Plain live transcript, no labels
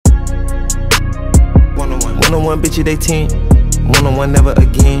One-on-one bitches, they 10. One-on-one, never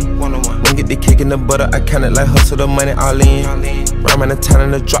again. One-on-one. Don't get the kick in the butter, I count it like hustle the money all in. Rhyme in the town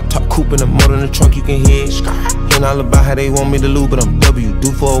in the drop top coupe in the motor in the trunk, you can hear. Ain't all about how they want me to lose, but I'm W,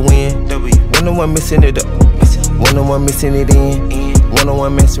 due for a win. One-on-one missing it up, one-on-one missing it in.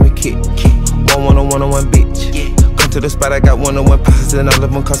 One-on-one messing with kid, one-on-one bitch. Come to the spot, I got one-on-one pieces and all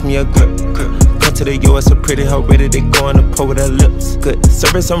of them cost me a grip. Come to the US, a pretty hoe ready to go on the pro with her lips. Good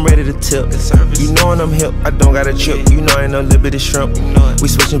service, I'm ready to tip. You knowin' I'm hip, I don't got a chip. You know I ain't no liberty shrimp. We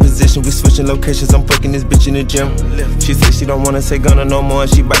switching position, we switching locations. I'm fucking this bitch in the gym. She said she don't wanna say Gunna no more,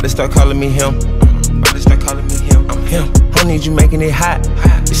 and she bout to start calling me him. I'm him. I need you making it hot.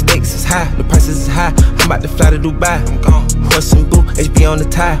 The stakes is high, the prices is high. I'm about to fly to Dubai. I'm gone. Horse and boo, HB on the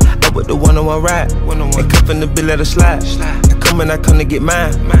tie. Up with the one-on-one ride. And cuff in the bill, let her slide. I come and I come to get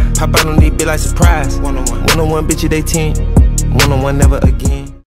mine. Pop out on these bill like surprise. One-on-one bitches, they 10. One-on-one, never again.